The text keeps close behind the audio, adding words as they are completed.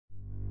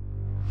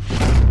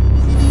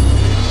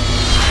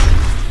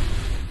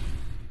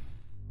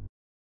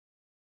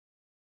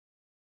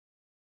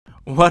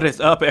What is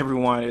up,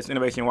 everyone? It's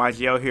Innovation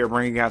YGO here,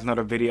 bringing you guys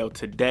another video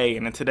today.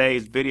 And in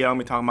today's video, I'm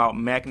going to be talking about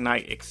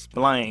Mekk-Knight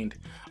Explained,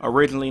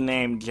 originally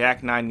named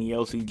Jakkunaitsu in the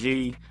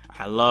OCG.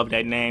 I love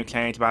that name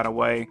change, by the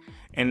way.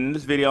 And in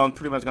this video, I'm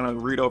pretty much going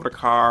to read over the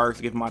cards,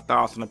 give my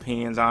thoughts and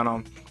opinions on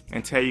them,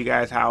 and tell you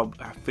guys how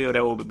I feel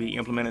they will be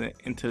implemented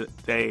into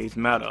today's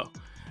meta.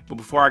 But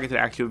before I get to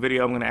the actual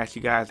video, I'm going to ask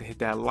you guys to hit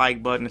that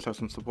like button and show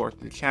some support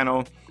to the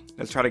channel.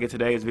 Let's try to get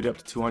today's video up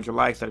to 200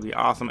 likes. That'd be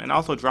awesome. And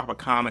also drop a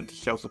comment to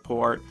show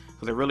support,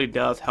 because it really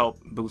does help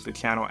boost the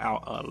channel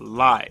out a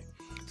lot.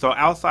 So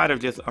outside of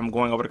just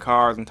going over the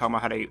cards and talking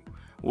about how they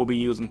will be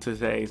used in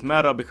today's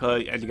meta,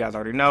 because as you guys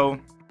already know,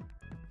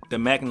 the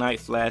Mekk-Knight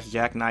 /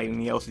 Jakkunaitsu in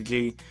the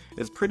OCG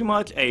is pretty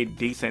much a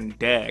decent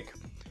deck.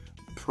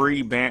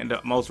 Pre-ban,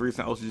 the most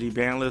recent OCG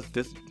ban list,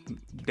 this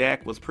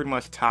deck was pretty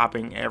much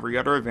topping every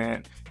other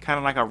event, kind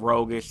of like a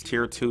roguish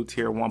tier 2,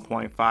 tier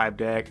 1.5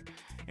 deck.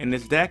 And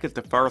this deck is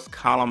the first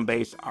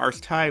column-based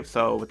archetype,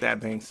 so with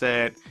that being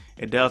said,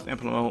 it does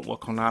implement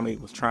what Konami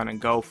was trying to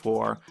go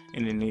for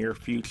in the near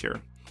future.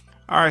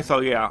 Alright, so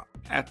yeah,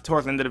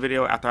 towards the end of the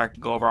video, after I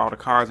go over all the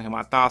cards and get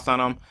my thoughts on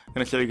them, I'm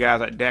going to show you guys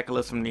a deck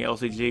list from the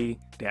OCG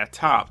that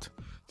topped.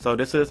 So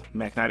this is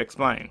Mekk-Knight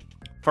Explained.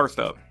 First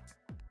up,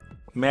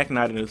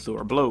 Mekk-Knight in the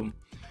Sewer Blue.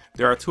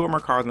 There are 2 or more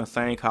cards in the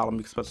same column.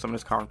 You can special summon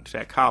this card into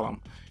that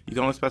column. You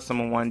can only special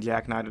summon one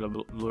Jakkunaitsu in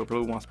the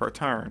blue once per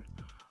turn.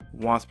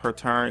 Once per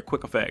turn,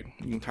 quick effect.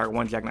 You can target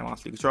one Jakkunaitsu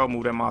monster you control,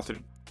 move that monster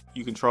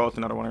you control to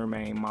another one of the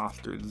remaining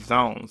monster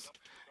zones.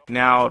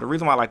 Now, the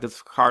reason why I like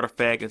this card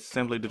effect is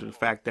simply due to the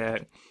fact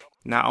that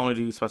not only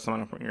do you special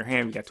summon from your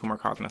hand, you got 2 more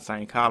cards in the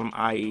same column,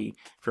 i.e.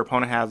 if your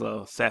opponent has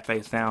a set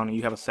face down and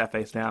you have a set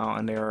face down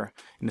and they're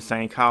in the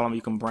same column,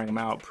 you can bring him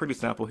out. Pretty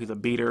simple. He's a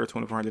beater,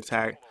 2400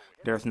 attack.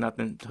 There's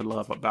nothing to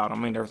love about him.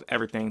 I mean, there's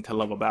everything to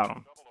love about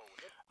him.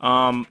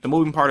 The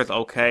moving part is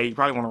okay. You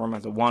probably want to run him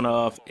as a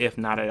one-of, if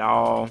not at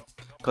all,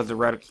 because the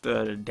rest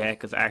of the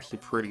deck is actually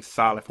pretty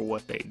solid for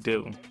what they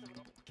do.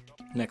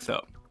 Next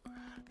up,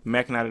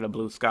 Mekk-Knight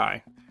Blue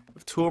Sky.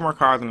 With 2 or more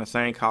cards in the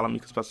same column, you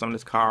can special summon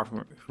this card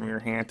from your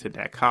hand to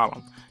that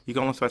column. You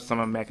can only special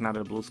summon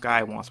Mekk-Knight Blue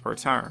Sky once per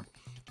turn.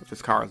 If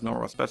this card is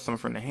normal special summon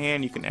from the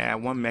hand, you can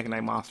add one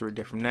Mekk-Knight monster with a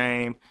different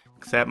name,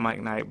 except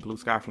Mekk-Knight Blue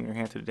Sky from your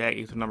hand to the deck.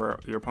 Equal number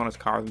of your opponent's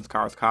cards in this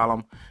card's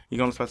column. You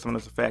can only special summon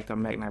this effect of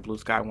Mekk-Knight Blue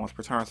Sky once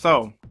per turn.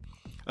 So,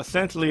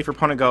 essentially, if your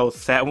opponent goes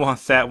sat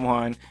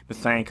 1, the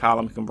same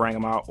column, you can bring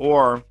him out.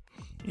 Or,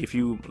 if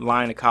you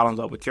line the columns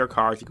up with your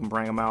cards, you can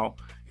bring him out.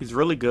 He's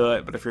really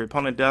good, but if your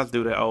opponent does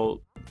do the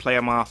old play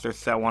a monster,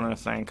 set 1 in the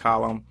same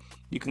column,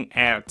 you can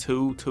add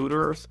 2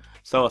 tutors.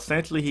 So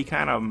essentially, he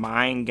kind of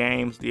mind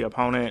games the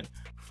opponent,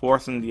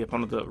 forcing the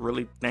opponent to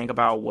really think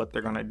about what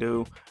they're going to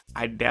do.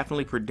 I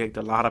definitely predict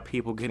a lot of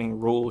people getting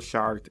rule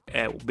sharked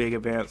at big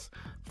events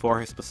for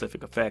his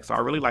specific effects. So I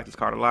really like this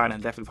card a lot,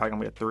 and definitely probably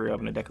going to be a 3 of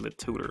in the deck of the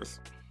tutors.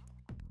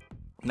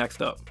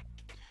 Next up,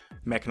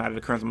 Mekk-Knight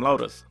the Crimson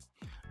Lotus.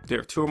 There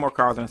are 2 or more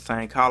cards in the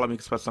same column. You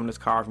can special summon this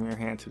card from your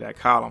hand to that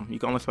column. You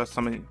can only special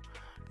summon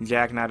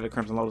Jakkunaitsu the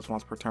Crimson Lotus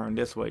once per turn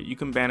this way. You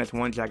can banish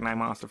one Jakkunaitsu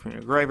monster from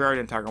your graveyard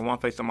and target one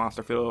face-up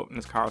monster field in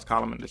this card's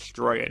column and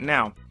destroy it.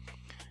 Now,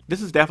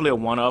 this is definitely a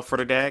one-up for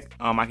the deck.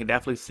 I can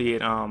definitely see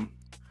it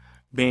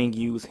being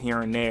used here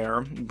and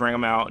there. Bring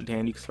them out,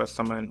 then you can special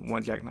summon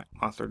one Jakkunaitsu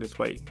monster this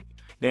way.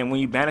 Then when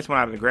you banish one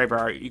out of the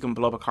graveyard, you can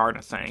blow up a card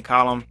in the same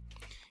column.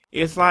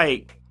 It's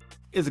like,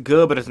 it's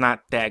good, but it's not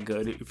that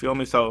good. You feel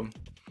me? So,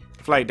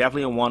 I feel like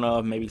definitely a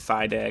one-of, maybe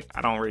side deck.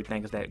 I don't really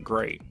think it's that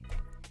great.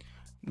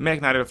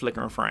 Mekk-Knight the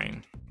Flickering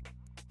Frame.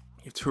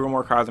 You have 2 or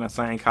more cards in the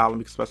same column.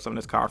 You can special summon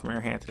this card from your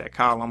hand to that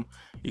column.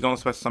 You can only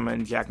special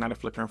summon Jakkunaitsu the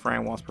Flickering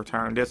Frame once per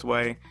turn this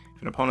way.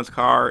 If an opponent's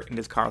card in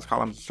this card's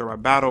column is destroyed by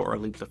battle or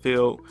leaves the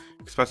field,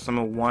 you can special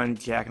summon one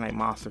Jakkunaitsu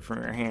monster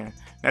from your hand.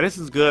 Now this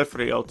is good for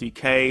the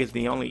OTKs.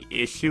 The only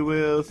issue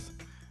is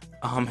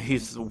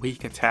he's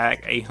weak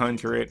attack,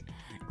 800.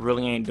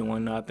 Really ain't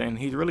doing nothing.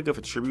 He's really good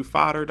for tribute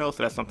fodder though,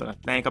 so that's something to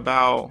think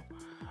about.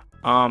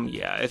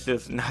 Yeah, it's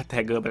just not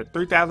that good, but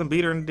 3000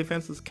 beater in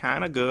defense is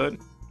kind of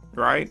good,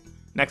 right?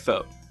 Next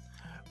up,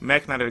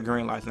 Mekk-Knight the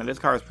Green Lights. Now this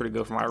card is pretty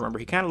good from what I remember.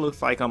 He kind of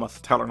looks like a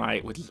Stellar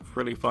Knight, which is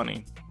really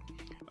funny.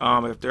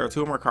 If there are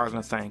 2 or more cards in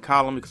the same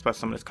column, you can special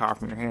summon this card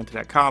from your hand to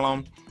that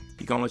column.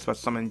 You can only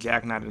special summon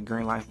Jakkunaitsu the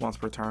Green Light once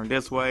per turn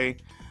this way.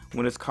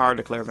 When this card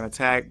declares an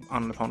attack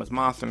on an opponent's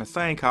monster in the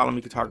same column,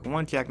 you can target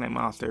one Jakkunaitsu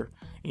monster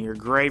in your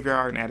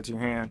graveyard and add it to your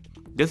hand.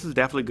 This is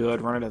definitely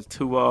good. Run it as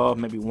 2 of,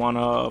 maybe 1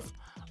 of.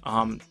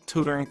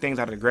 Tutoring things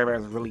out of the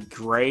graveyard is really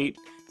great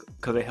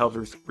because it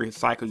helps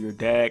recycle your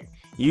deck.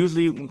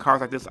 Usually when cards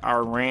like this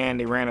are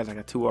they ran as like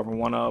a 2 of or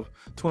 1 of.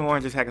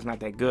 21 attack is not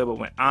that good, but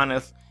when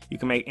honest, you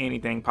can make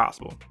anything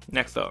possible.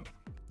 Next up,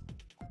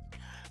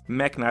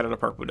 Mekk-Knight the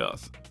Purple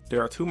Dust.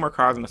 There are 2 more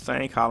cards in the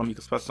same column. You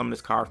can special summon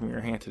this card from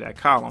your hand to that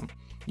column.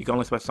 You can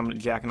only special summon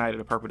the Jakkunaitsu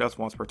the Purple Dust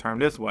once per turn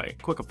this way.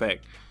 Quick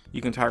effect.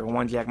 You can target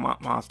one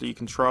monster you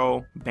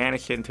control,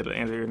 banish it until the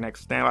end of your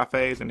next standby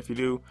phase, and if you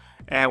do,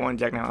 add one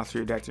Jakkunaitsu monster to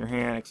your deck to your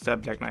hand,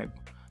 except Jakkunaitsu.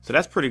 So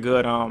that's pretty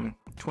good.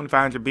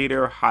 2500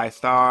 beater, high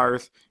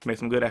stars, make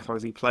some good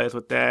XYZ plays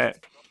with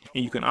that.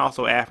 And you can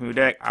also add from your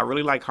deck. I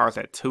really like cards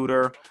that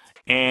tutor,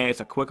 and it's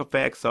a quick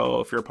effect,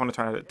 so if your opponent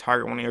trying to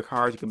target one of your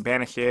cards, you can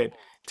banish it.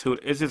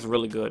 It's just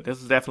really good.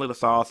 This is definitely the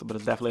sauce, but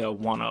it's definitely a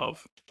one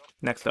of.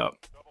 Next up,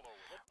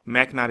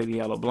 Mekk-Knight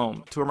Yellow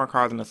Bloom. 2 or more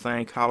cards in the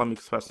same column. You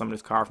can special summon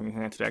this card from your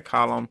hand to that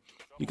column.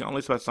 You can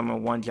only special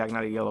summon 1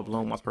 Jakkunaitsu Yellow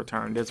Bloom once per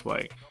turn this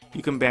way.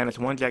 You can banish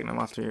 1 Jakkunaitsu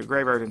monster in your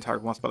graveyard and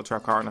target 1 spell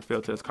trap card in the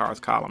field to this card's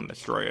column and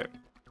destroy it.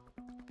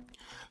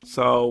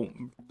 So,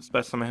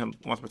 special summon him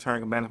once per turn,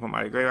 you can banish him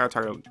out of your graveyard,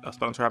 target a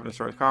spell trap and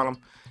destroy his column.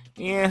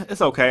 Yeah,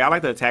 it's okay. I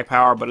like the attack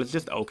power, but it's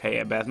just okay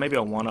at best. Maybe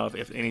a one of,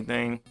 if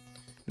anything.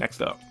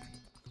 Next up.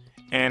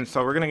 And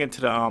so we're going to get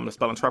to the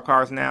spell and trap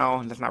cards now.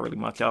 And there's not really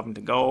much of them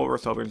to go over,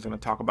 so we're just going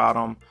to talk about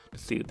them to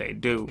see what they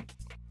do.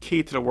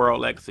 Key to the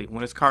World Legacy.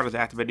 When this card is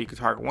activated, you can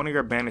target one of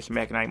your banished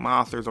Mekk-Knight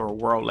monsters or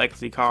World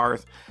Legacy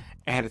cards,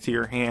 add it to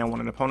your hand.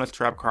 When an opponent's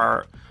trap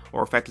card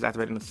or effect is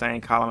activated in the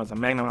same column as a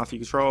Mekk-Knight monster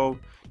you control,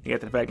 you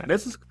get the effect. Now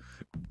this is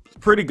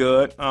pretty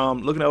good.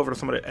 Looking over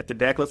some of the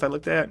deck lists I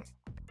looked at,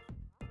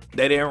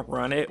 they didn't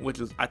run it,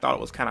 which is, I thought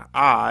it was kind of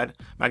odd.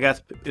 I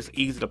guess it's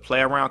easy to play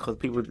around because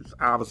people just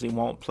obviously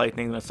won't play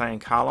things in the same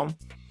column.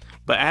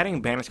 But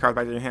adding banished cards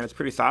back to your hand is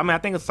pretty solid. I mean, I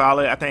think it's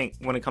solid. I think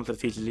when it comes to the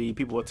TCG,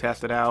 people will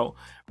test it out.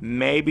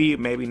 Maybe,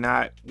 maybe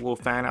not. We'll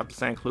find out the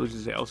same conclusions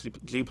as the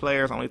OCG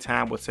players. Only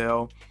time will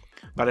tell.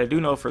 But I do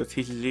know for the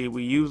TCG,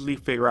 we usually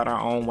figure out our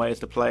own ways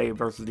to play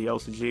versus the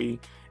OCG.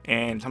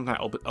 And sometimes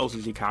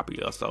OCG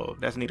copy us. So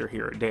that's neither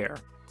here or there.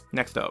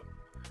 Next up.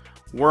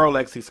 World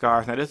Legacy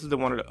Scars. Now this is the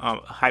one of the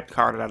hyped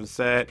card that I just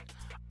said.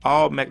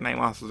 All Mekk-Knight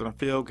monsters in the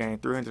field gain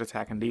 300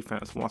 attack and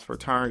defense. Once per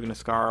turn, you can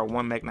discard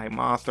 1 Mekk-Knight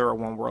monster or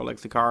 1 World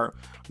Legacy card.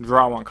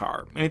 Draw 1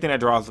 card. Anything that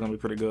draws is going to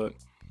be pretty good.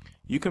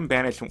 You can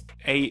banish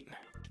 8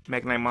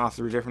 Mekk-Knight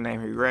monsters with a different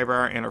name from your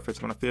graveyard and or if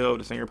it's on the field,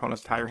 to send your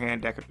opponent's entire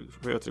hand deck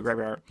field to the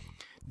graveyard.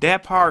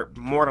 That part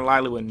more than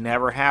likely would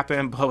never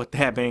happen, but with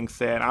that being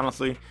said,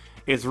 honestly,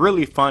 it's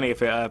really funny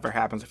if it ever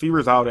happens. If you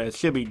resolve it, it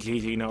should be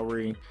GG, no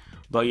re.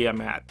 But yeah,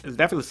 man, it's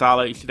definitely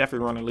solid. You should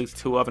definitely run at least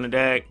 2 of in the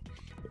deck.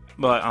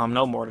 But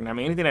no more than that. I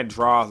mean, anything that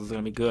draws is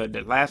going to be good.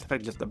 The last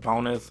effect is just a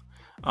bonus.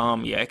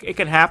 Yeah, it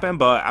can happen,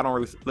 but I don't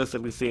really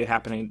realistically see it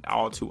happening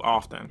all too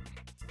often.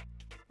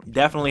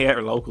 Definitely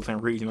at locals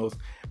and regionals.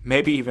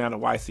 Maybe even at a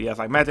YCS.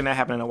 Like, imagine that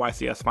happening in a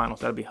YCS finals.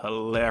 That'd be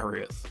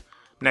hilarious.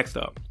 Next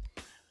up.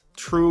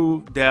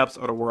 True Depths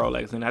of the World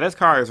Legacy. Now, this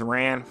card is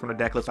ran from the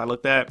deck list I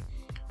looked at.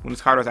 When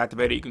this card is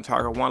activated, you can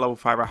target 1 level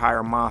 5 or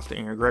higher monster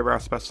in your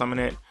graveyard, special summon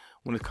it.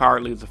 When this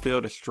card leaves the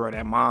field, destroy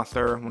that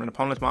monster. When an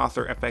opponent's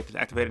monster effect is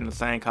activated in the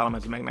same column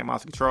as the Mekk-Knight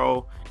monster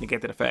control, you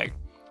get that effect.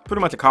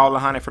 Pretty much a call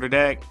behind it for the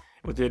deck,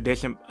 with the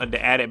addition of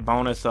the added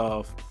bonus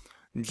of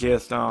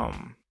just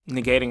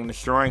negating and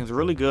destroying. Is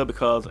really good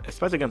because,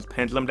 especially against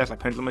Pendulum decks like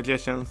Pendulum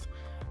Magicians,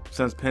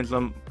 since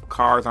Pendulum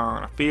cards are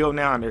on a field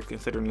now and they're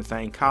considered in the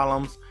same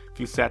columns, if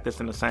you set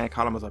this in the same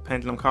column as a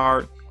Pendulum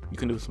card, you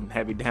can do some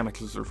heavy damage,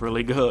 which is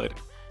really good.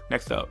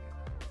 Next up.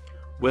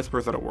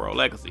 Whispers of the World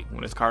Legacy.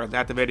 When this card is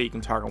activated, you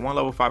can target 1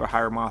 level 5 or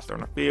higher monster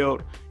on the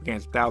field,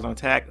 gains 1000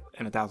 attack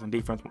and 1000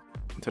 defense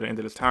until the end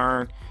of this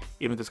turn.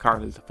 Even if this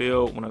card leaves the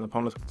field, when an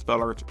opponent's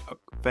spell or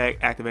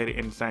effect activated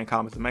in the same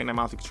column as the Mekk-Knight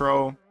monster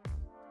control,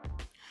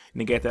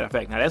 negate that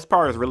effect. Now this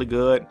part is really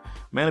good,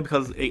 mainly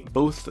because it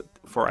boosts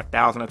for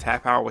 1000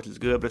 attack power, which is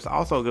good, but it's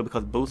also good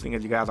because boosting,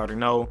 as you guys already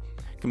know,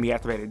 can be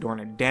activated during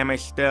the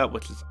damage step,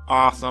 which is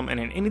awesome, and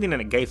then anything that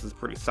negates is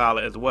pretty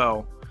solid as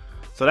well.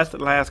 So that's the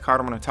last card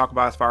I'm going to talk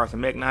about as far as the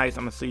Mekk-Knights.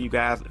 I'm going to see you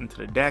guys into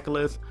the deck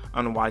list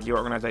on the YG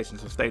organization,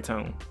 so stay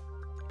tuned.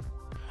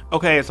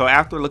 Okay, so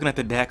after looking at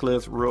the deck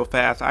list real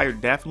fast, I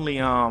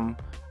definitely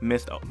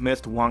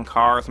missed one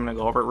card, so I'm going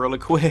to go over it really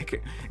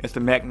quick. It's the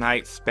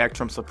Mekk-Knight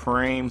Spectrum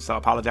Supreme, so I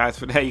apologize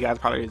for that. You guys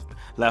probably just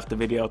left the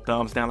video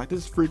thumbs down like,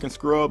 this freaking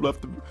scrub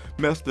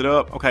messed it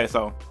up. Okay,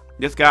 so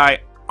this guy,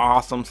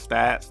 awesome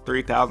stats,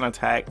 3000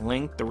 attack,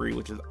 link 3,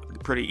 which is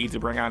pretty easy to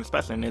bring out,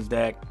 especially in this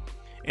deck.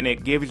 And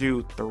it gives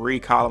you 3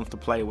 columns to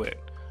play with.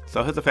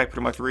 So his effect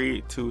pretty much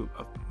read to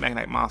a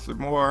Mekk-Knight monster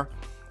more.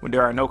 When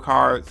there are no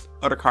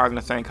other cards in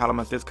the same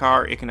column as this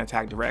card, it can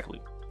attack directly.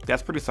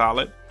 That's pretty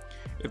solid.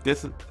 If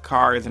this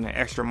card is in an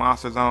extra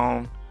monster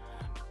zone,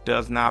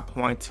 does not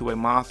point to a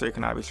monster, it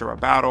cannot be sure of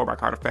battle or by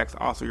card effects.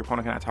 Also, your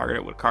opponent cannot target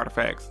it with card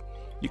effects.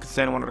 You can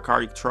send one of the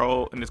cards you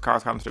control in this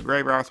card's column to the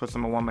graveyard, switch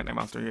summon 1 Mekk-Knight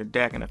monster in your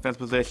deck in defense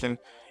position.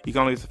 You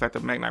can only use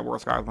effective Mekk-Knight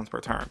World Scars once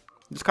per turn.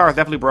 This card is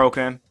definitely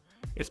broken.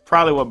 It's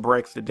probably what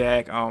breaks the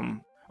deck.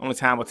 Only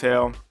time will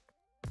tell.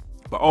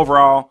 But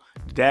overall,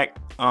 the deck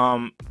that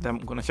I'm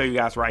going to show you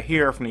guys right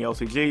here from the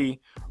OCG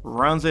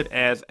runs it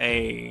as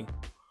a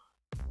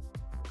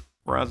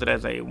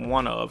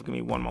one of. Give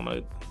me one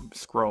moment to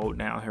scroll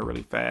down here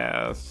really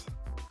fast.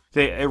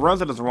 See, it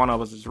runs it as one of,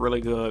 which is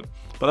really good.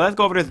 But let's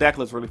go over this deck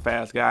list really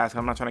fast, guys.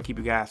 I'm not trying to keep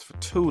you guys for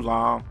too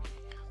long.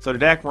 So the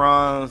deck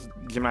runs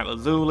Knight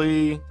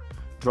Lazuli,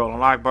 Droll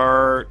and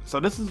Lockbird.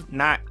 So this is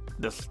not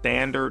the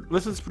standard.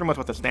 This is pretty much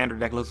what the standard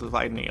deck looks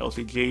like in the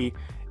OCG.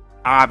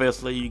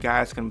 Obviously, you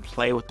guys can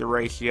play with the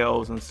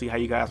ratios and see how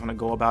you guys want to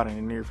go about it in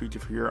the near future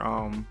for your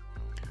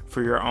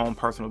own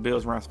personal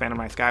builds. Around Phantom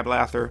Knight Sky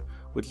Blaster,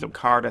 which is a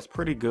card that's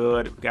pretty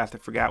good. If you guys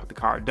forgot what the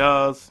card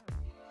does,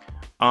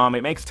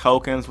 it makes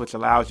tokens, which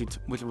allows you to,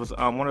 which was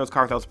one of those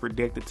cards that was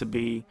predicted to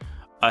be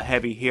a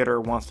heavy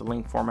hitter once the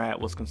link format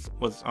was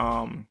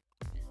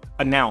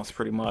announced.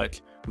 Pretty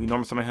much, we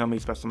normally summon him, he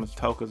special summons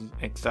tokens,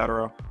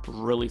 etc.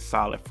 Really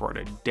solid for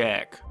the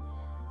deck.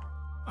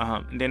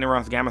 And then it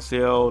runs Gamma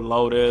Seal,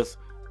 Lotus,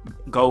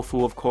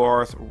 Gofu, of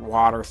course,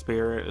 Water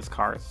Spirit. This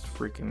card is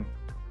freaking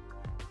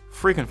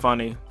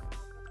funny.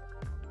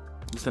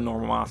 It's a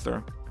normal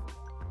monster.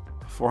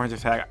 400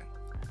 attack.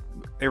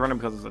 They run it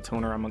because it's a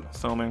tuner, I'm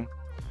assuming.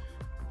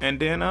 And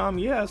then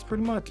yeah, that's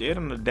pretty much it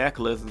on the deck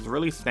list. It's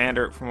really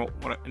standard from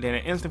what, then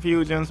instant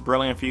fusions,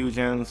 brilliant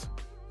fusions,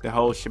 the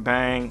whole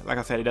shebang. Like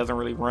I said, it doesn't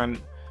really run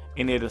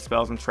any of the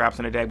spells and traps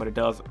in the deck, but it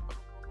does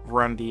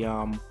run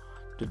the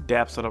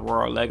Depths of the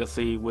Royal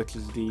Legacy, which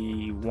is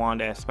the one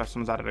that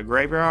specials out of the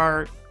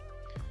graveyard.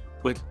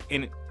 Which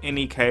in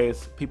any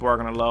case, people are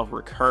gonna love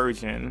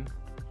recursion,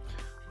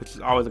 which is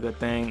always a good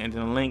thing. And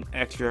then the Link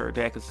extra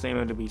deck is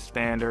seeming to be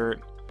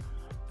standard,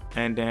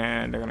 and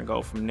then they're gonna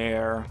go from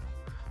there.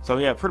 So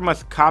yeah, pretty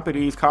much copy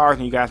these cards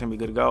and you guys can be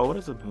good to go. What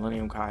does the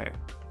Millennium card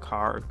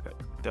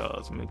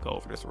does? Let me go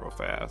over this real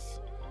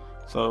fast.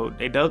 So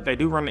they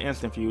do run the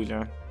instant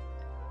fusion.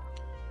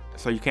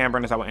 So you can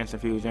burn this out with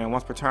instant fusion.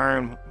 Once per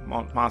turn,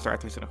 monster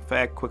activates an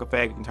effect. Quick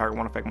effect, you can target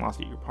one effect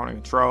monster your opponent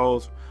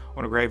controls.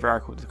 On the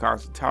graveyard, put the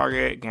cards to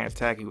target. Gains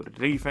attack with the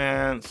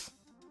defense.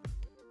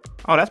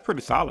 Oh, that's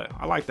pretty solid.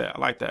 I like that.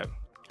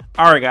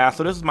 Alright guys,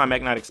 so this is my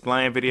Mekk-Knight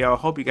Explained video.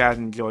 Hope you guys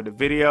enjoyed the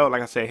video.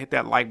 Like I said, hit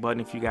that like button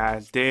if you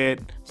guys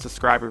did.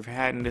 Subscribe if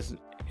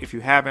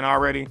you haven't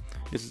already.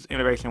 This is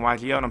Innovation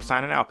YGO and I'm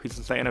signing out. Peace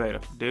and stay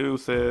innovative.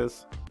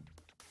 Deuces.